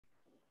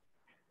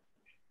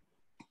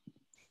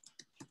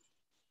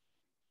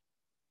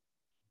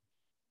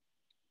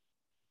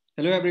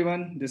Hello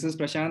everyone, this is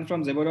Prashant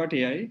from Zebo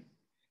AI.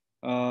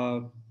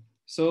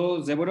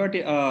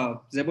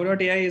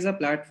 Zebo AI is a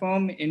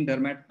platform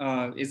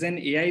is an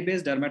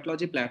AI-based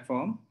dermatology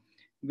platform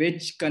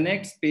which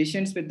connects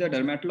patients with the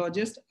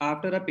dermatologist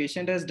after a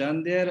patient has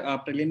done their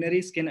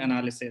preliminary skin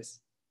analysis.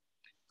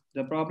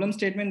 The problem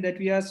statement that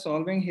we are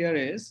solving here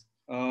is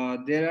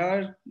there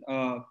are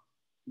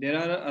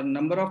a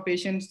number of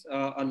patients,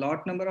 a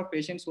lot number of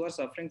patients who are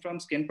suffering from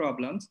skin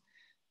problems,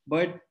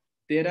 but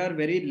there are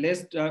very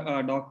less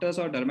doctors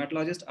or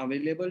dermatologists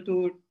available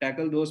to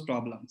tackle those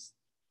problems.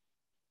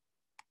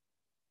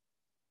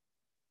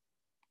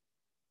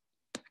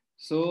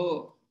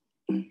 So,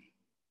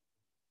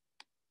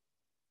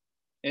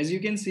 as you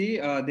can see,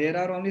 there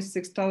are only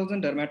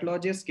 6,000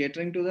 dermatologists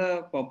catering to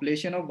the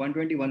population of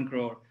 121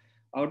 crore.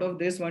 Out of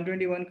this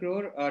 121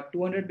 crore,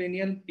 200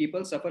 million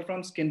people suffer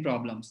from skin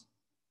problems.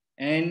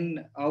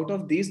 And out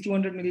of these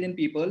 200 million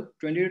people,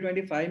 20 to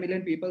 25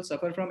 million people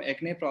suffer from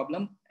acne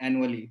problem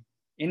annually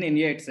in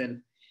India itself.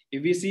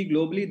 If we see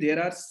globally,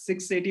 there are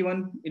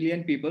 681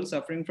 million people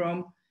suffering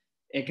from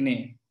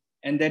acne.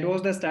 And that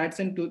was the stats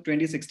in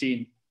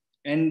 2016.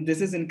 And this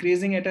is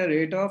increasing at a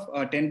rate of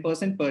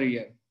 10% per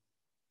year.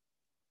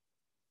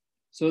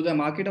 So the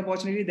market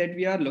opportunity that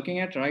we are looking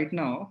at right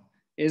now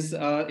is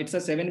it's a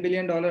 $7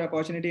 billion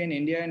opportunity in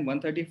India and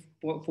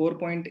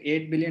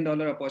 $134.8 billion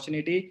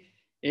opportunity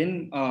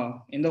in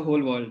the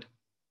whole world.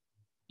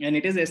 And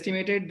it is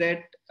estimated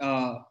that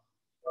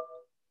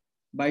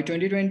by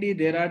 2020,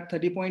 there are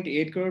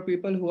 30.8 crore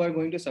people who are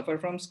going to suffer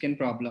from skin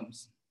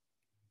problems.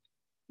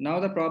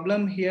 Now the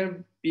problem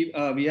here we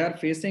are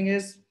facing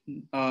is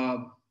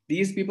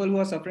these people who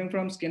are suffering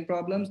from skin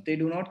problems, they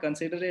do not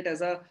consider it as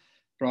a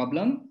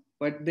problem,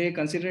 but they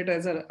consider it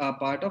as a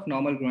part of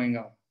normal growing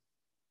up.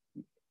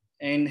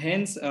 And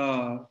hence,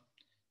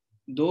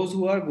 those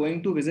who are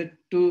going to visit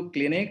to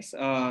clinics,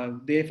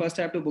 they first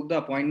have to book the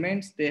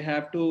appointments, they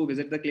have to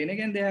visit the clinic,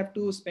 and they have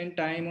to spend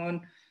time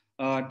on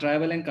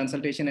travel and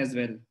consultation as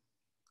well.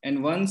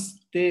 And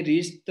once they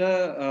reach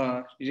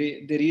the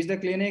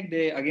clinic,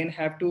 they again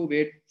have to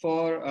wait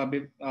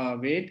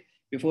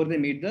before they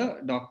meet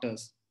the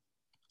doctors.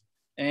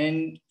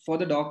 And for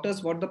the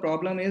doctors, what the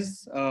problem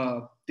is,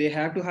 they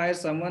have to hire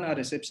someone, a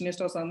receptionist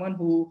or someone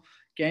who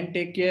can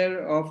take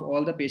care of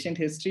all the patient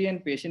history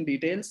and patient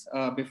details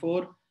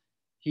before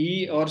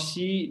he or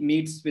she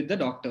meets with the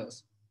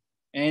doctors.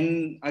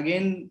 And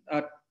again,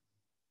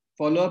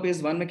 follow-up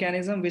is one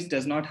mechanism which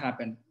does not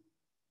happen.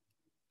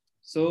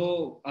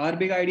 So our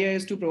big idea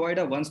is to provide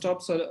a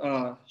one-stop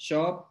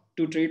shop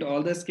to treat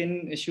all the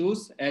skin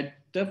issues at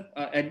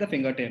the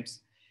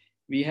fingertips.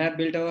 We have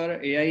built our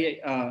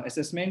AI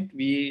assessment.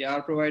 We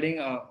are providing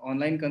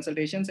online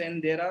consultations,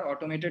 and there are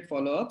automated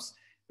follow-ups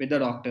with the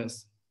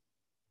doctors.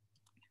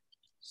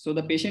 So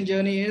the patient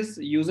journey is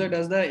user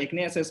does the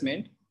acne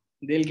assessment.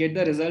 They'll get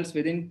the results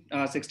within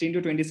 16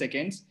 to 20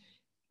 seconds.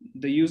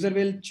 The user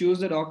will choose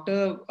the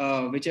doctor,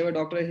 whichever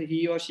doctor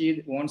he or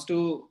she wants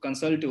to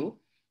consult to.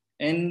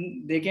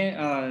 And they can,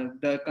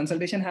 the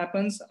consultation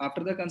happens.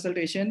 After the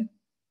consultation,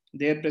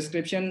 the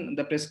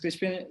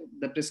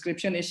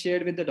prescription is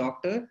shared with the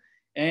doctor,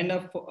 and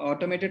an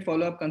automated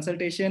follow-up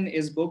consultation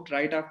is booked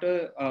right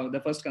after the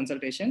first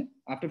consultation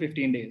after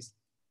 15 days.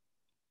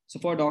 So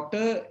for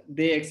doctor,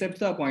 they accept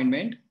the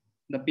appointment.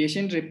 The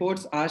patient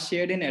reports are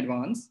shared in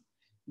advance.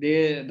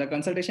 The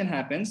consultation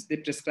happens, they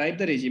prescribe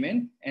the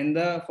regimen and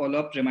the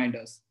follow-up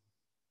reminders.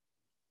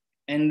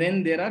 And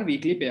then there are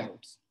weekly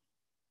payouts.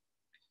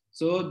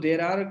 So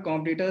there are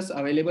competitors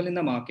available in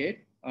the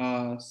market.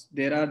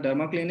 There are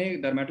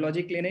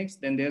dermatology clinics,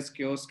 then there's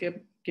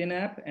Skin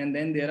app, and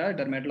then there are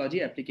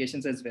dermatology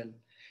applications as well,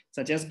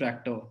 such as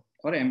Practo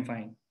or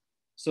MFine.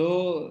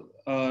 So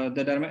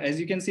as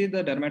you can see,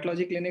 the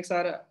dermatology clinics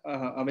are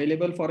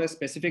available for a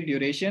specific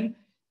duration.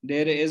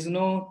 There is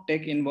no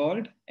tech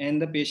involved, and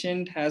the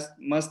patient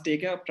must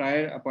take a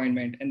prior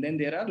appointment, and then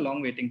there are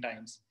long waiting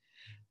times.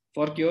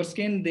 For Cure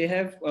Skin, they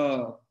have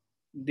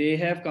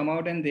come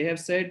out and they have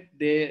said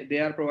they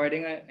are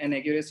providing an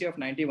accuracy of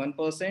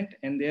 91%,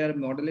 and their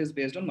model is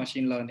based on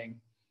machine learning.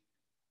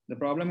 The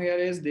problem here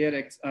is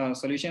their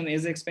solution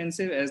is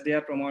expensive, as they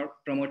are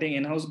promoting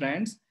in-house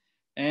brands,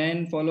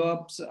 and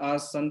follow-ups are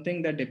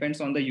something that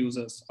depends on the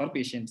users or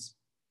patients.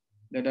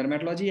 The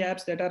dermatology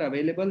apps that are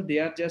available, they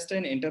are just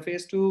an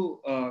interface to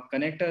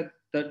connect the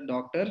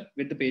doctor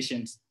with the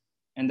patients,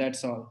 and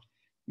that's all.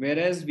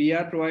 Whereas we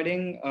are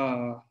providing,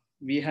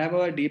 we have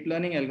a deep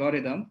learning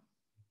algorithm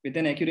with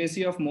an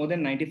accuracy of more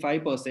than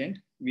 95%.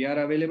 We are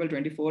available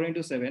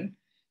 24/7.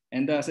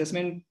 And the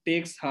assessment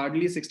takes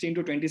hardly 16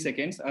 to 20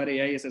 seconds, our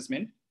AI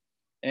assessment.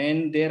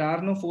 And there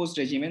are no forced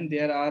regimen,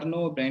 there are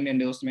no brand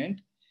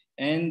endorsement,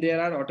 and there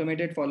are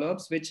automated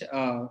follow-ups which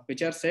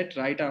are set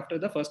right after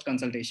the first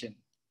consultation.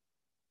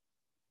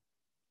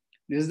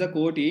 This is the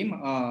core team.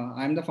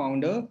 I'm the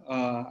founder.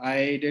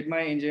 I did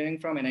my engineering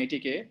from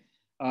NITK.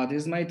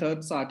 This is my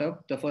third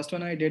startup. The first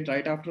one I did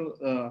right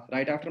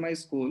after my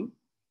school.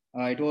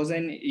 It was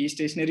an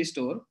e-stationery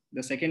store.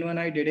 The second one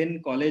I did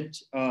in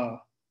college,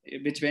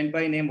 which went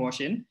by name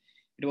Washin.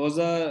 It was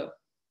a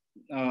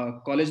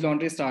college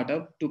laundry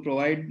startup to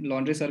provide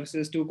laundry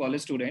services to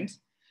college students.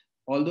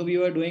 Although we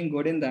were doing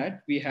good in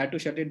that, we had to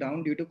shut it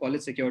down due to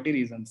college security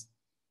reasons.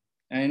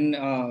 And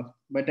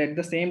but at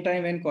the same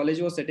time, when college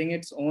was setting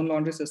its own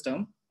laundry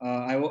system,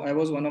 I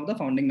was one of the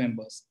founding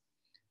members.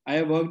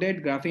 I worked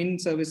at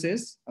Graphene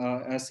Services,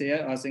 a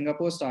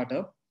Singapore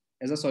startup,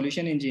 as a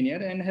solution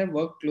engineer, and have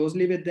worked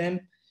closely with them,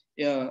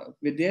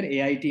 with their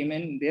AI team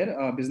and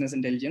their business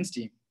intelligence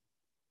team.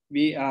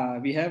 We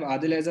have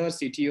Adil as our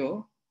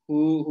CTO,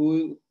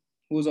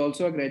 who's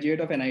also a graduate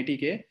of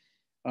NITK.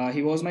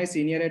 He was my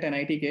senior at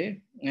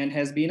NITK and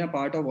has been a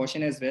part of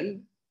Washin as well.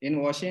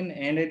 In Washin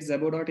and at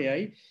Zebo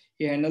AI,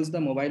 he handles the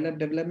mobile app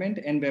development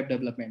and web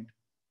development.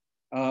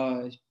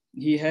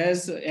 He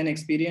has an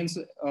experience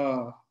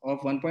of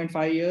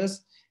 1.5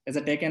 years as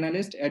a tech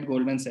analyst at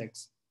Goldman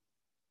Sachs.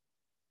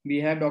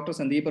 We have Dr.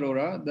 Sandeep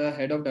Arora, the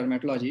head of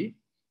dermatology.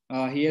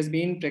 He has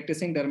been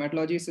practicing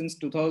dermatology since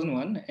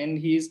 2001, and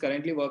he is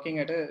currently working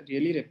at a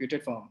really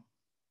reputed firm.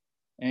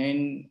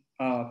 And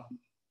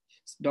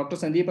Dr.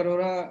 Sandeep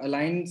Arora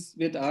aligns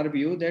with our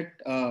view that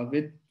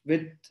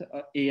with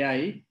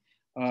AI,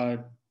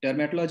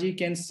 dermatology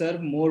can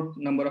serve more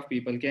number of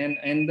people,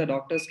 and the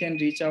doctors can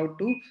reach out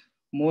to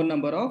more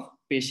number of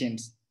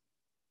patients.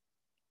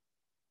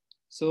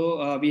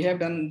 So we have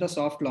done the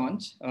soft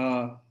launch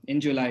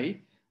in July.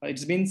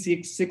 It's been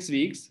six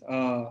weeks.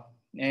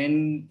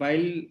 And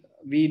while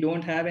we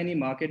don't have any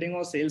marketing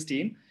or sales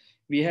team,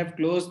 we have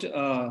closed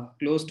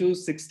close to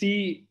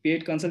 60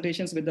 paid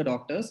consultations with the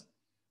doctors.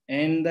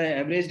 And the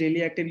average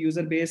daily active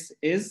user base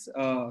is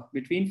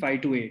between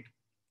 5 to 8.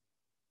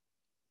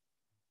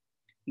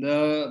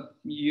 The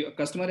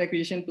customer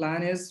acquisition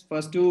plan is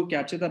first to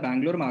capture the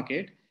Bangalore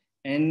market,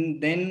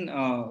 and then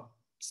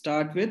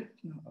start with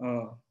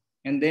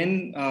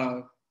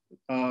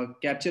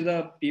capture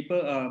the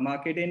people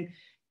market in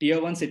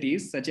tier 1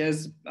 cities such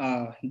as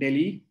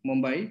Delhi,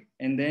 Mumbai,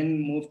 and then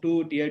move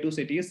to tier 2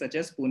 cities such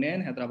as Pune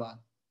and Hyderabad.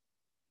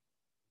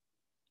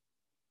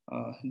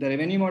 The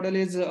revenue model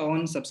is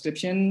on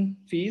subscription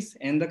fees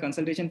and the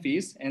consultation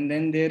fees, and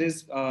then there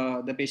is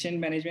the patient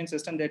management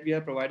system that we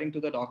are providing to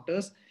the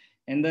doctors,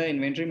 and the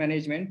inventory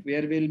management,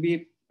 where we'll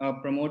be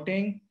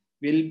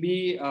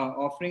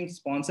offering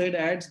sponsored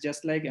ads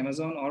just like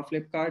Amazon or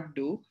Flipkart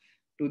do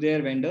to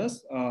their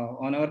vendors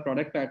on our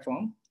product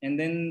platform, and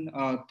then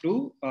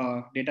through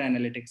data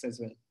analytics as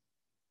well.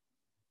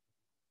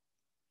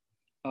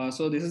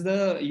 So this is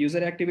the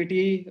user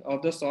activity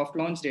of the soft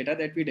launch data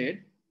that we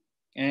did.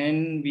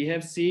 And we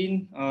have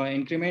seen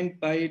increment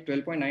by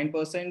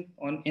 12.9%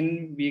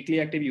 in weekly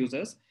active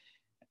users.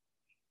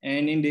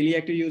 And in daily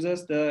active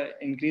users, the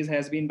increase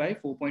has been by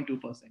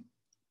 4.2%.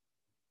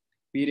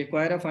 We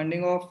require a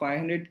funding of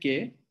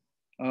 500K,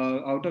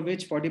 out of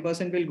which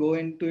 40% will go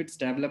into its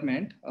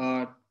development.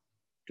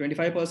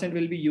 25%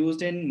 will be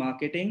used in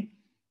marketing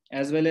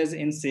as well as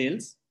in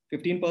sales.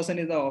 15%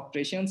 in the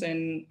operations,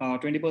 and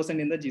 20%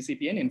 in the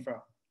GCP and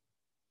infra.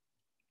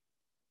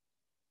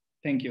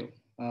 Thank you.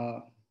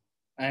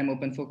 I am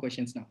open for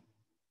questions now.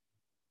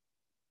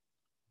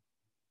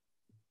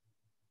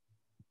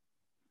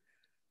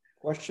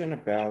 Question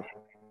about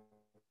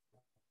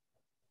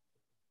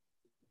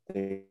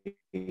the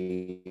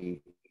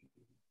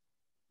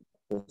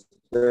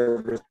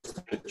service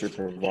that you're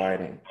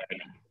providing.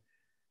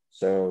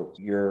 So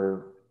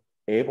you're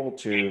able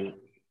to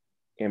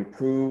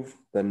improve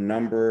the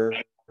number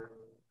of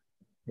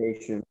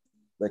patients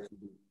that can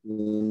be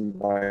seen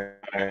by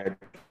a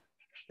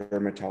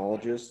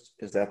dermatologist.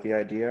 Is that the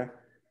idea?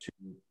 To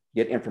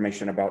get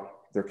information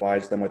about their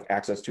supplies, them with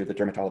access to the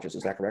dermatologist.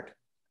 Is that correct?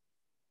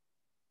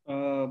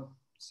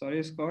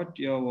 Sorry, Scott,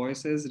 your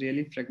voice is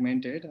really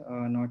fragmented,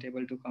 not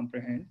able to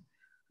comprehend,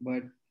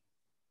 but.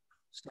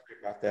 Sorry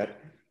about that.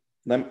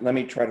 Let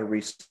me try to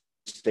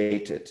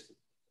restate it.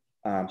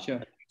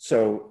 Sure.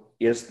 So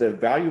is the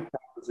value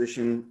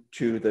proposition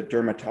to the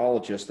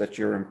dermatologist that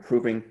you're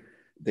improving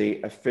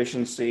the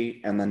efficiency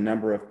and the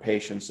number of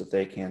patients that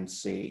they can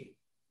see?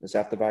 Is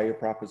that the value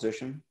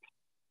proposition?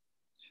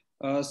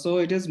 So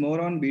it is more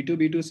on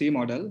B2B2C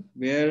model,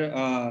 where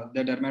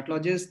the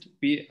dermatologist,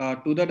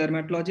 to the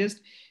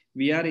dermatologist,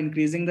 we are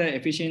increasing the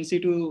efficiency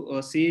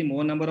to see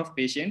more number of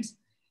patients.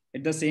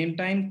 At the same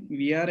time,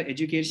 we are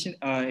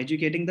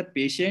educating the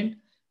patient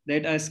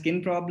that a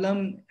skin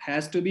problem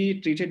has to be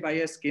treated by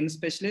a skin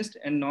specialist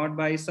and not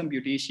by some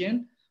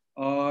beautician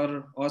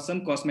or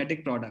some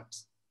cosmetic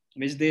products,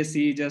 which they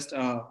see just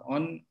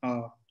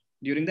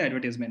during the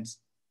advertisements.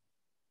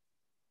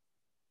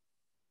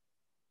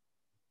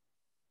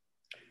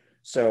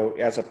 So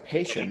as a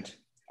patient,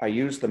 I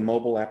use the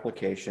mobile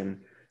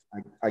application.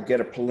 I get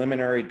a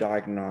preliminary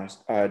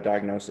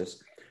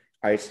diagnosis.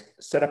 I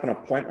set up an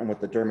appointment with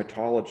the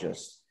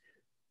dermatologist.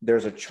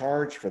 There's a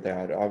charge for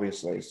that,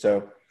 obviously.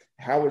 So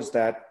how is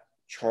that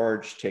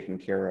charge taken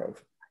care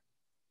of?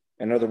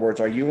 In other words,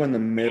 are you in the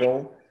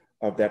middle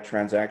of that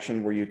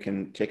transaction where you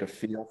can take a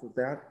feel for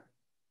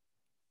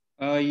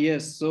that?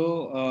 Yes.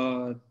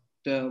 So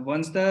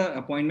once the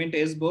appointment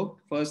is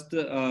booked, first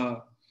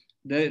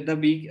the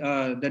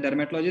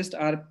dermatologists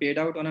are paid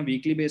out on a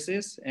weekly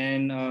basis,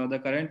 and the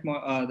current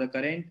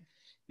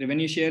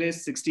revenue share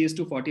is 60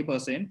 to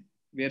 40%,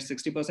 where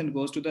 60%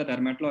 goes to the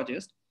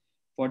dermatologist,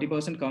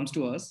 40% comes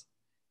to us.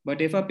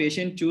 But if a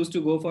patient choose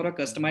to go for a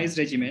customized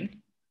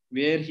regimen,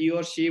 where he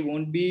or she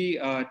won't be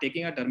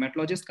taking a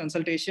dermatologist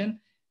consultation,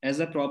 as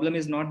the problem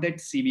is not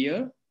that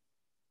severe,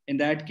 in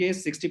that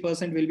case,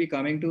 60% will be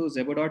coming to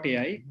Zebo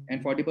AI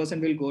and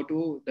 40% will go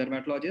to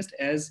dermatologist,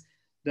 as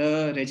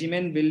the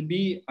regimen will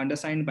be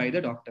undersigned by the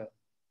doctor.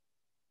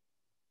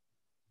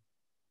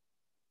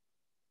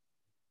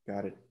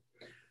 Got it.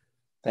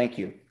 Thank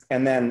you.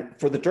 And then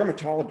for the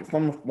dermatologist,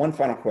 one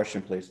final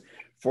question, please.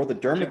 For the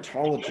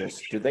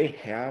dermatologist, do they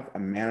have a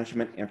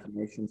management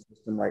information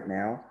system right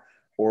now?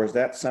 Or is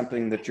that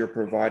something that you're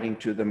providing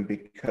to them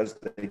because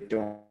they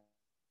don't?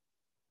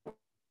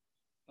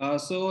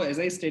 So as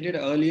I stated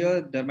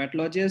earlier,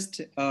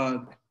 dermatologists,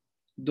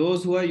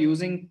 those who are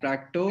using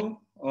Practo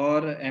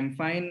or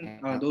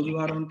Mfine, those who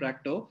are on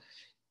Practo,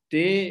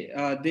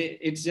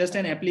 it's just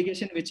an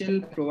application which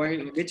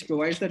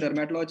provides the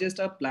dermatologist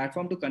a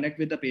platform to connect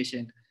with the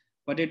patient,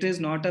 but it is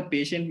not a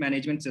patient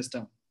management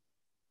system.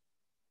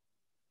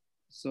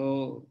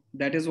 So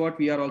that is what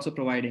we are also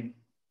providing.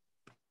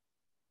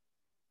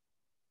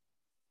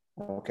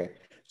 Okay,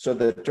 so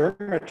the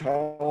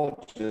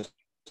dermatologists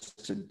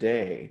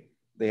today,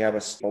 they have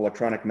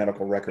electronic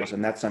medical records,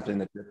 and that's something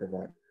that you're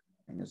providing.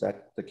 Is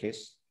that the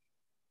case?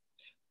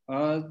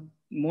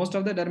 Most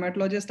of the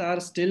dermatologists are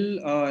still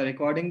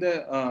recording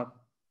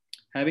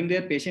having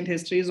their patient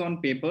histories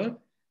on paper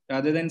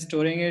rather than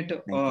storing it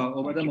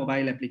over the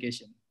mobile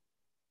application.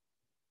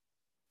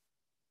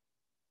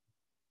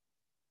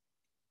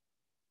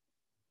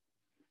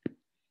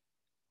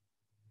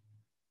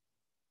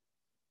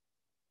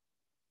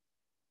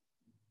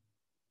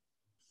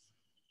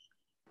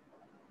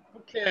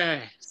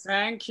 Okay,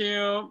 thank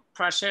you,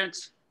 Prashant.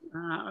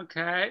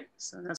 Okay, so that's